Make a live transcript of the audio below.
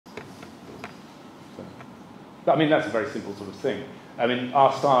But I mean, that's a very simple sort of thing. I mean,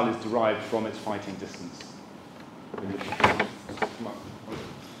 our style is derived from its fighting distance. Come on.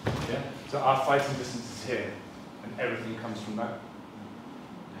 Yeah? So our fighting distance is here, and everything comes from that.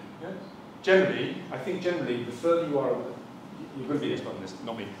 Yeah? Generally, I think generally, the further you are, you're going to be expert on this,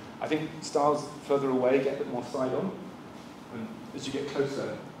 not me. I think styles further away get a bit more side on, and as you get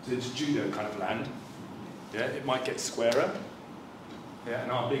closer to its judo kind of land, yeah, it might get squarer. Yeah,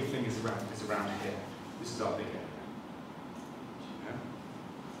 and our big thing is around here. This is our big area.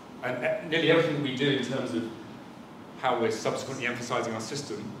 Yeah? And nearly everything that we do in terms of how we're subsequently emphasizing our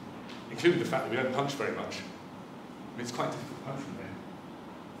system, including the fact that we don't punch very much. I mean, it's quite difficult to punch from there.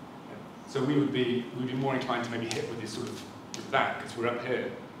 Yeah. So we would be more inclined to maybe hit with this sort of with that because we're up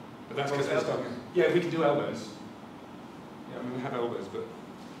here. But that's because we're starting. Yeah, we can do elbows. Yeah, I mean we have elbows, but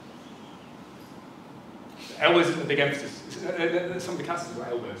elbows isn't a big emphasis. Some of the classes are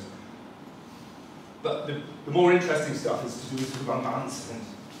elbows. But the more interesting stuff is to do with balance, and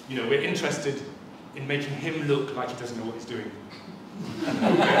you know, we're interested in making him look like he doesn't know what he's doing.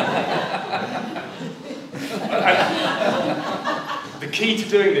 The key to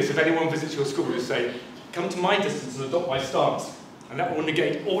doing this, if anyone visits your school, is say, come to my distance and adopt my stance, and that will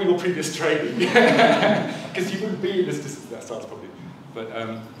negate all your previous training. Because you wouldn't be in this distance that stance probably. But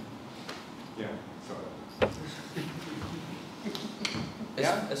yeah, sorry.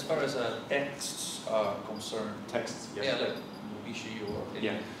 Yeah? As far as texts are concerned, texts, yes. Yeah, like Mubishi or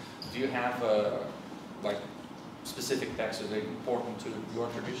yeah. Do you have like specific texts that are important to your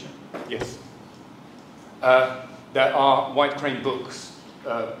tradition? Yes. There are white crane books,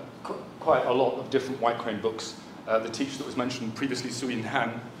 quite a lot of different white crane books. The teacher that was mentioned previously, Suyin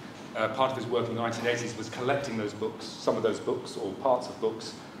Han, part of his work in the 1980s was collecting those books, some of those books or parts of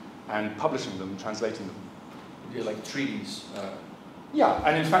books, and publishing them, translating them. Yeah, like treaties. Yeah,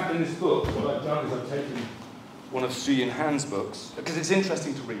 and in fact in this book, what I've done is I've taken one of Suyin Han's books, because it's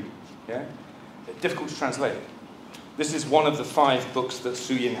interesting to read, yeah? It's difficult to translate. This is one of the 5 books that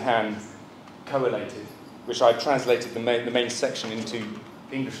Suyin Han collated, which I've translated the main section into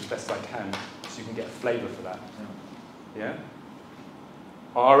English as best I can, so you can get a flavour for that. Yeah?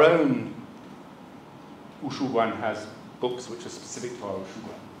 Our own Wushu Guan has books which are specific to our Wushu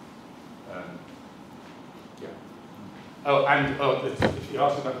Guan. Yeah. Oh, and if you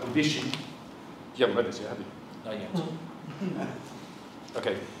asked about Bubishi, you haven't read this yet, have you? Not yet.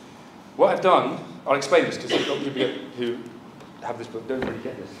 Okay. What I've done, I'll explain this because people who have this book don't really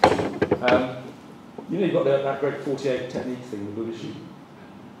get this. You know you've got that great 48 technique thing with Bubishi?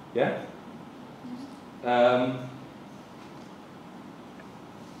 Yeah?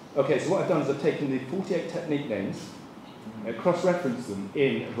 Okay, so what I've done is I've taken the 48 technique names, cross-referenced them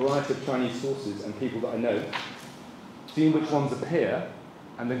in a variety of Chinese sources and people that I know, seen which ones appear,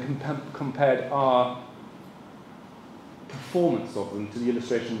 and then compared our performance of them to the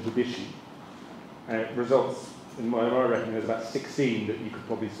illustration of Bubishi. And it results, in my reckoning, there's about 16 that you could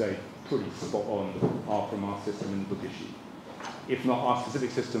probably say pretty spot on are from our system in Bubishi. If not our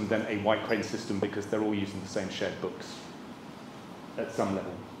specific system, then a white crane system because they're all using the same shared books at some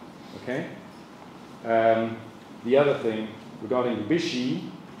level. Okay? The other thing regarding Bubishi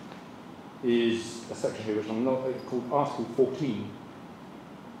is a section here which I'm not called Article 14.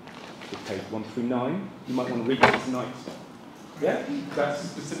 It's page 1 through 9. You might want to read it tonight. Yeah? That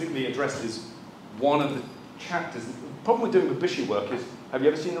specifically addresses one of the chapters. The problem with doing Bubishi work is, have you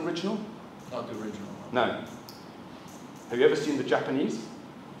ever seen the original? Not the original. No. Have you ever seen the Japanese?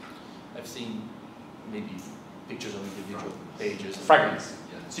 I've seen maybe pictures of individual pages. Fragments.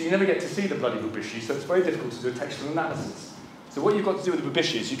 Yeah. So you never get to see the bloody Bubishi, so it's very difficult to do a textual analysis. So what you've got to do with the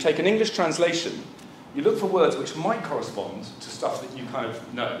Bubishi is you take an English translation, you look for words which might correspond to stuff that you kind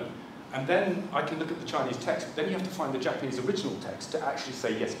of know, and then I can look at the Chinese text, but then you have to find the Japanese original text to actually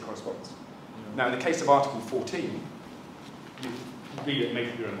say, yes, it corresponds. Yeah. Now, in the case of Article 14, you read it and make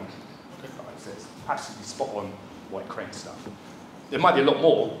up your own mind. Okay. So it's absolutely spot on white crane stuff. There might be a lot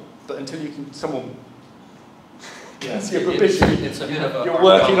more, but until you can, someone see a Bubishi, it's a bit of a you're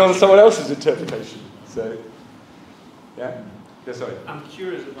working on someone else's interpretation. So, yeah. Yeah, sorry. I'm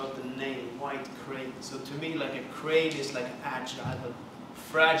curious about the name, white crane. So to me, like a crane is like an agile, a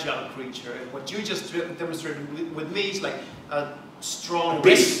fragile creature. And what you just demonstrated with me is like a strong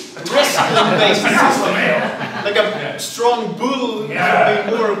wrestling based system. Like a strong bull. Yeah.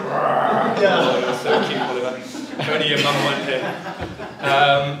 Being more, Oh, you're so cute, Oliver. If only your mum weren't here.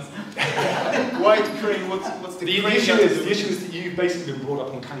 White crane, what's the crane? The issue is that you've basically been brought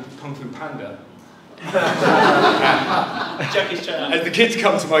up on Kung Fu Panda. Jackie Chan. As the kids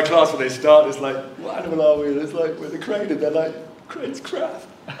come to my class when they start, it's like, what animal are we? And it's like, we're the crane, and they're like, crane's crap.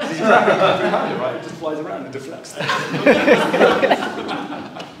 Because you grab it behind you, right? It just flies around and deflects.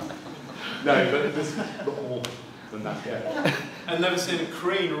 No, but there's a lot more than that, yeah. I've never seen a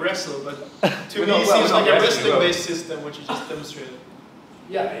crane wrestle, but to We're me not- it well, seems we're like not a wrestling, wrestling-based system, which you just demonstrated.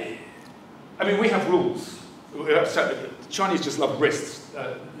 Yeah, I mean, we have rules. The Chinese just love lists,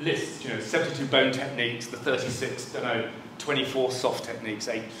 72 bone techniques, the 36, 24 soft techniques,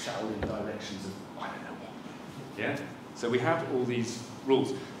 8 Shaolin directions of I don't know what. Yeah? So we have all these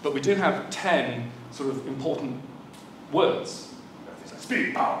rules, but we do have 10 sort of important words.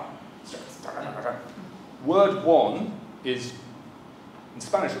 Speed, power, strength. Word 1 is, in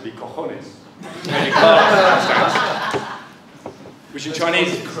Spanish, would be cojones. Which in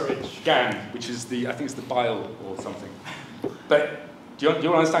Chinese is courage. Gan, which is I think it's the bile or something. But do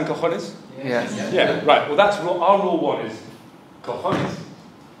you understand cojones? Yes. Yeah, right. Well, that's our rule 1 is cojones.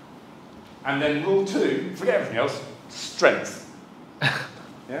 And then rule 2, forget everything else, strength.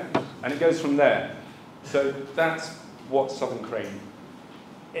 Yeah? And it goes from there. So that's what Southern Crane.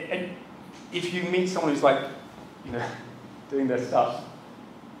 And if you meet someone who's like, doing their stuff,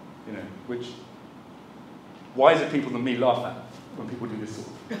 which wiser people than me laugh at when people do this sort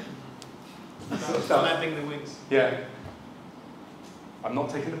of stuff. Flapping the wings. Yeah. I'm not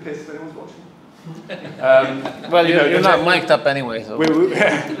taking the piss if anyone's watching. Well, you're not mic'd up anyway, so. We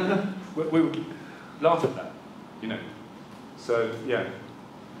would laugh at that, So, yeah.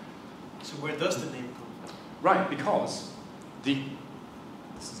 So where does the name come from? Right, because this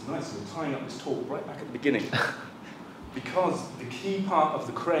is nice, we're tying up this talk right back at the beginning. Because the key part of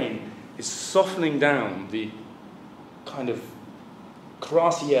the crane is softening down the kind of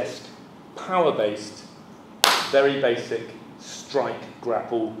karate-esque, power-based, very basic strike,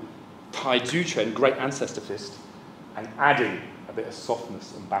 grapple, Tai Ju Chun, great ancestor fist, and adding a bit of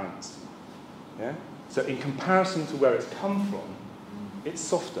softness and balance. Yeah? So in comparison to where it's come from, it's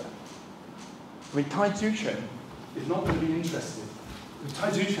softer. I mean, Tai Ju Chun is not going to be interested. With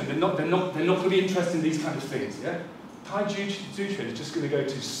Tai Ju Chun, they're not going to be interested in these kind of things. Yeah? Tai Ju Chun is just going to go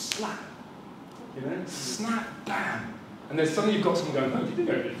to slap. Snap, bam. And then suddenly you've got someone going, oh, you didn't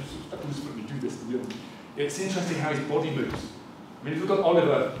know, just let me do this. It's interesting how his body moves. I mean, if we've got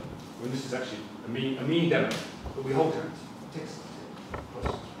Oliver, this is actually a mean demo, but we hold hands.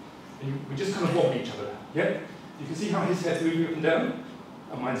 And we just kind of walk each other. Yeah? You can see how his head's moving up and down,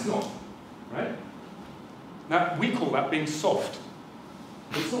 and mine's not. Right? Now, we call that being soft.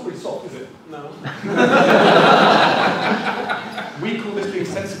 But it's not really soft, is it? No. We call this being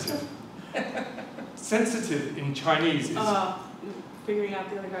sensitive. Sensitive in Chinese is... figuring out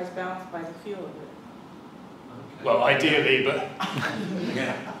the other guy's balance by the feel of it. Well, ideally, but...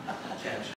 Yeah.